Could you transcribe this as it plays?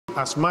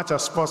As much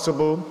as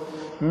possible,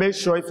 make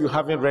sure if you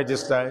haven't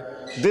registered,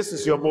 this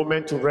is your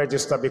moment to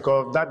register,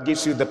 because that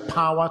gives you the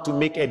power to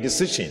make a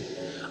decision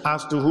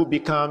as to who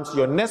becomes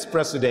your next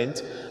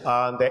president,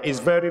 and that is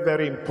very,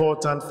 very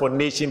important for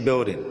nation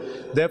building.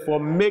 Therefore,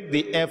 make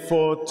the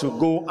effort to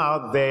go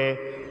out there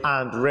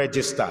and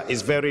register.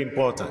 It's very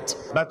important.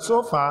 But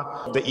so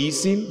far, the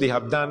EC, they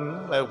have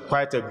done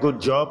quite a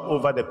good job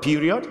over the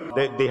period.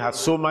 They had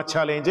so much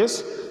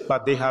challenges,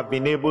 but they have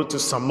been able to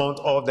surmount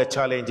all the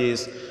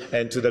challenges,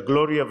 and to the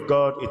glory of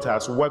God, it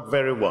has worked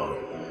very well.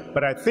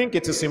 But I think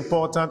it is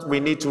important, we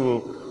need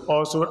to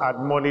also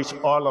admonish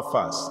all of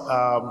us.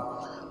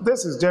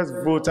 This is just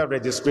voter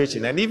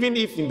registration, and even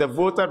if in the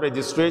voter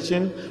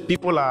registration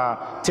people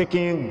are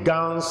taking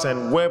guns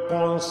and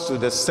weapons to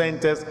the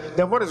centers,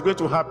 then what is going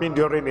to happen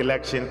during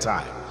election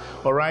time?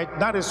 All right,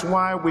 that is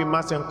why we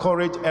must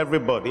encourage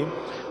everybody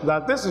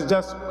that this is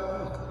just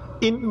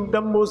in the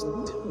most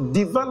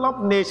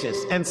developed nations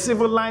and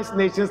civilized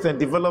nations and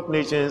developed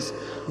nations.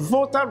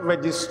 Voter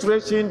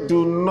registration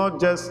do not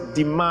just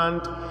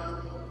demand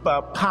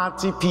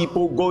party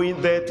people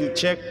going there to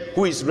check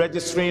who is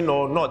registering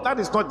or not. That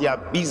is not their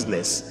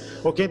business.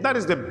 Okay, that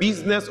is the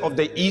business of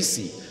the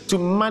EC to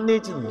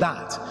manage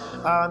that.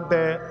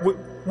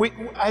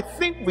 And I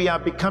think we are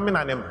becoming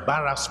an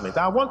embarrassment.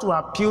 I want to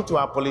appeal to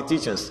our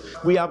politicians.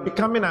 We are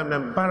becoming an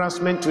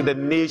embarrassment to the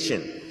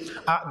nation.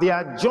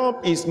 Their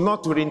job is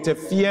not to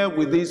interfere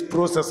with these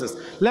processes.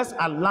 Let's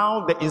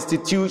allow the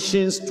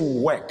institutions to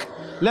work.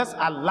 Let's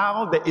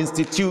allow the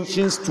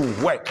institutions to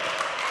work.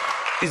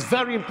 It's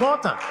very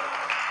important.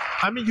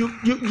 I mean,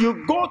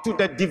 you go to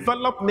the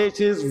developed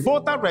nations,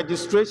 voter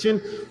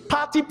registration,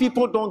 party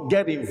people don't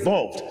get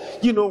involved.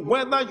 You know,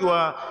 whether you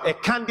are a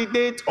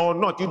candidate or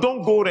not, you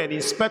don't go and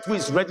inspect who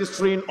is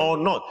registering or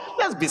not.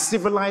 Let's be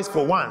civilized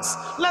for once.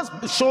 Let's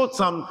show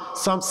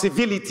some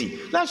civility.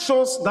 Let's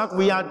show that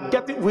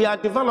we are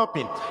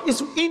developing.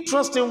 It's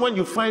interesting when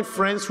you find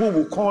friends who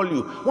will call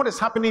you, what is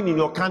happening in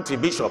your country,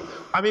 Bishop?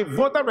 I mean,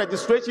 voter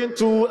registration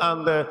too,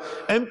 and the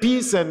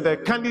MPs and the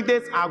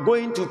candidates are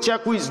going to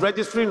check who is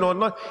registering or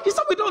not.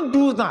 So we don't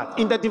do that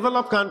in the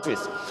developed countries.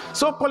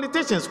 So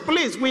politicians,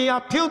 please, we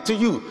appeal to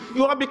you.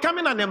 You are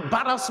becoming an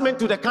embarrassment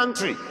to the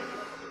country.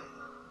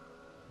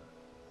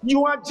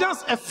 You are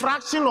just a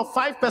fraction of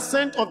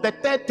 5% of the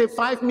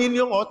 35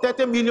 million or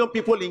 30 million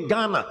people in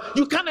Ghana.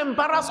 You can't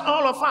embarrass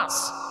all of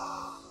us.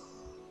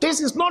 This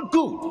is not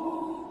good,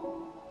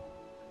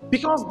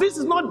 because this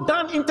is not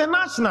done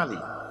internationally.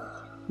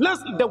 Let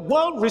the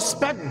world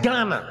respect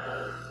Ghana.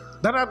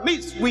 That at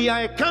least we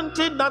are a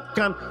country that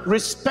can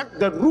respect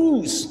the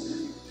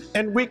rules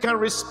and we can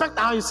respect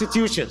our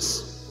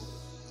institutions.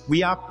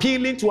 We are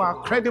appealing to our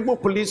credible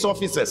police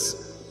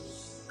officers.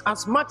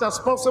 As much as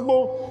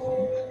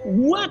possible,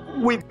 work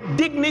with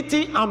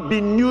dignity and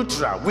be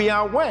neutral. We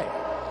are aware.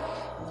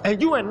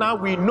 And you and I,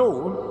 we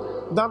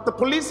know that the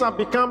police have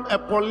become a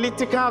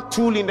political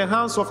tool in the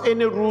hands of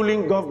any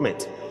ruling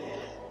government.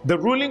 The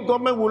ruling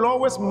government will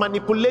always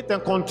manipulate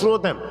and control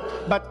them.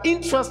 But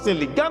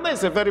interestingly, Ghana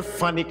is a very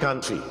funny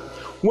country.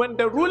 When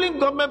the ruling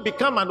government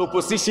become an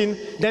opposition,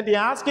 then they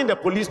are asking the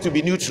police to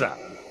be neutral.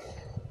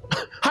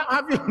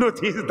 Have you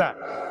noticed that?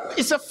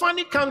 It's a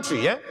funny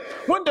country, eh?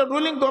 When the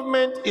ruling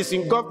government is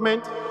in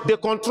government, they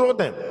control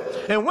them.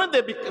 And when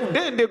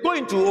they go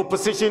into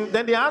opposition,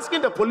 then they're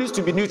asking the police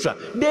to be neutral.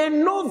 They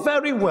know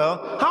very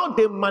well how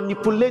they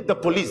manipulate the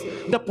police.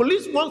 The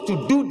police want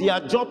to do their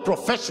job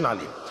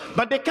professionally,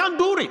 but they can't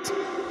do it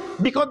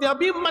because they are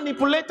being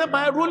manipulated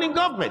by a ruling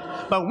government.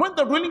 But when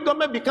the ruling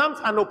government becomes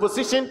an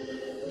opposition,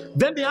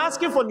 then they're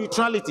asking for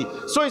neutrality.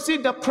 So you see,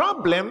 the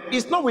problem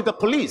is not with the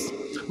police,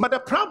 but the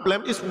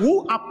problem is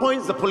who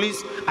appoints the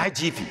police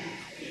IGP.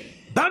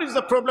 That is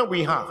the problem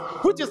we have,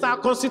 which is our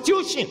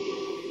constitution.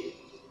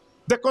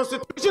 The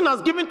constitution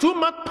has given too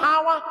much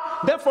power.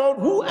 Therefore,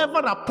 whoever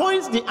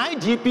appoints the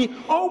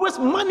IGP always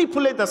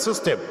manipulates the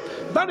system.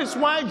 That is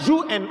why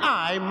you and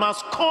I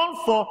must call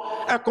for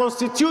a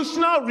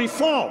constitutional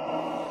reform.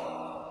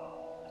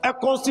 A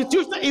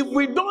constitution, if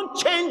we don't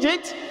change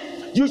it,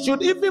 you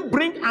should even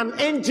bring an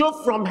angel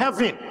from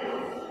heaven.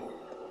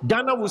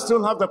 Ghana will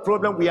still have the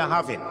problem we are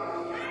having.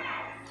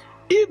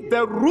 If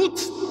the root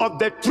of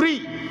the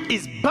tree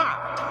is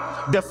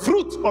bad, the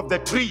fruit of the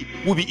tree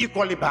will be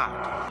equally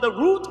bad. The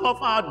root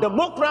of our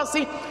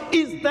democracy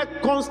is the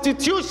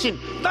constitution.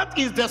 That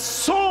is the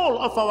soul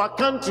of our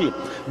country.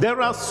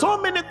 There are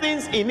so many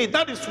things in it.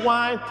 That is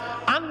why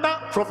under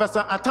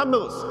Professor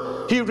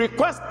Atamils, he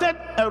requested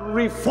a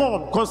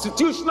reform,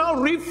 constitutional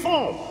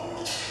reform.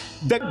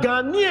 The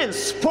Ghanaians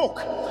spoke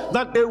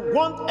that they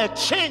want a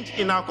change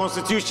in our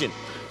constitution.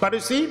 But you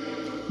see,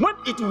 when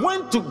it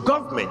went to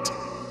government,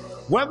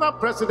 whether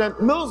President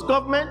Mills'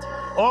 government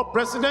or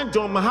President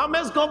John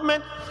Mohammed's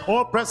government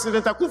or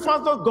President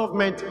Akufo-Addo's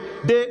government,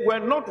 they were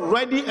not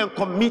ready and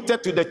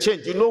committed to the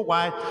change. You know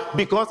why?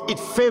 Because it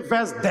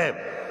favors them.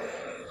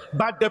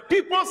 But the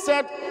people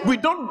said, we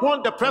don't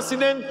want the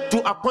president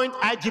to appoint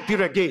IGP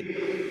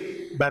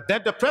again. But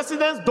then the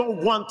presidents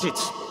don't want it.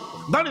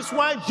 That is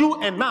why you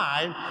and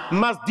I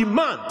must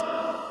demand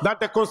that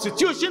the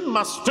Constitution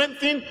must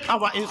strengthen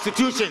our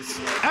institutions.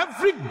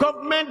 Every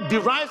government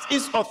derives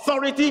its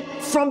authority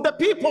from the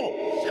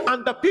people,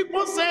 and the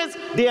people says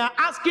they are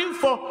asking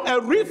for a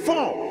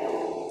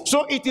reform.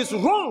 So it is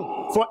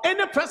wrong for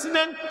any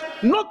president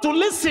not to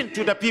listen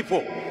to the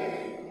people.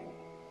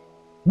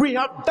 We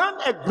have done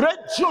a great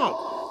job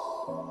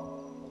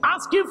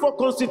asking for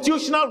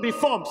constitutional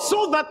reform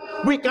so that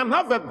we can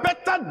have a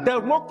better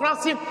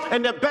democracy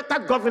and a better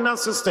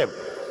governance system.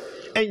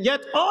 And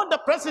yet all the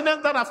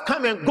presidents that have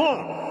come and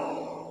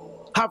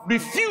gone have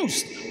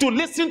refused to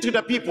listen to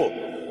the people.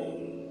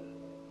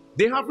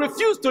 They have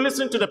refused to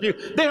listen to the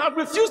people. They have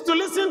refused to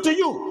listen to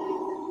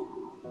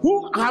you,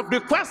 who have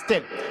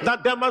requested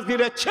that there must be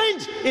a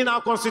change in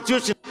our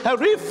constitution, a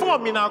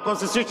reform in our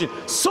constitution,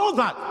 so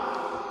that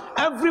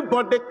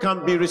everybody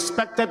can be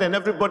respected and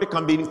everybody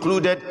can be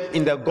included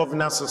in the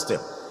governance system.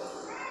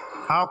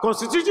 Our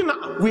constitution,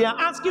 we are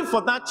asking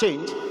for that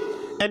change,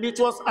 and it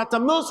was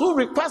Atamils who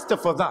requested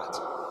for that.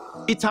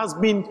 It has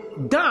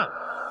been done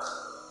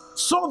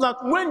so that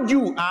when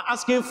you are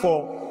asking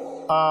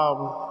for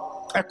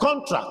a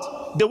contract,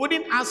 they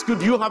wouldn't ask you,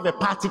 do you have a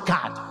party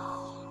card?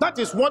 That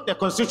is what the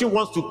constitution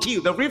wants to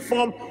kill. The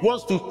reform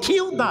wants to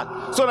kill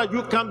that, so that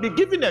you can be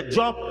given a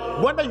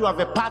job whether you have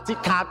a party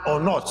card or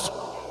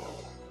not.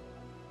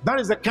 That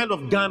is the kind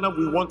of Ghana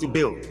we want to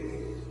build.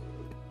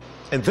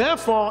 And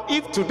therefore,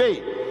 if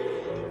today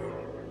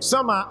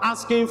some are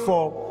asking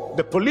for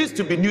the police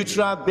to be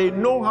neutral, they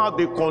know how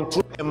they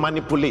control and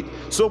manipulate.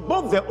 So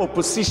both the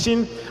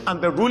opposition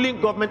and the ruling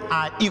government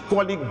are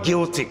equally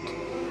guilty.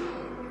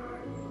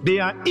 They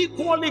are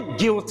equally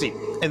guilty.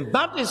 And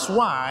that is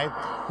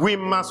why we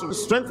must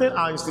strengthen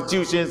our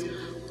institutions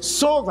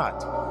so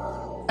that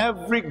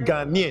every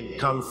Ghanaian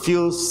can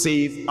feel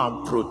safe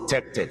and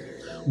protected.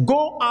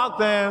 Go out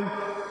there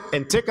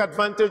and take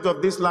advantage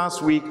of this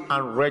last week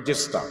and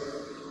register.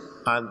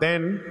 And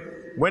then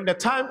when the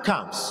time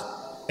comes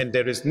and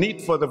there is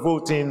need for the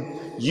voting,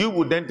 you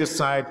will then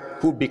decide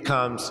who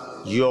becomes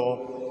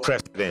your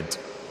president.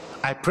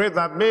 I pray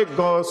that may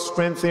God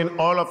strengthen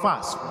all of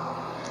us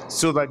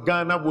so that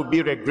Ghana will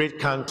be a great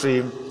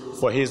country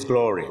for his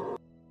glory.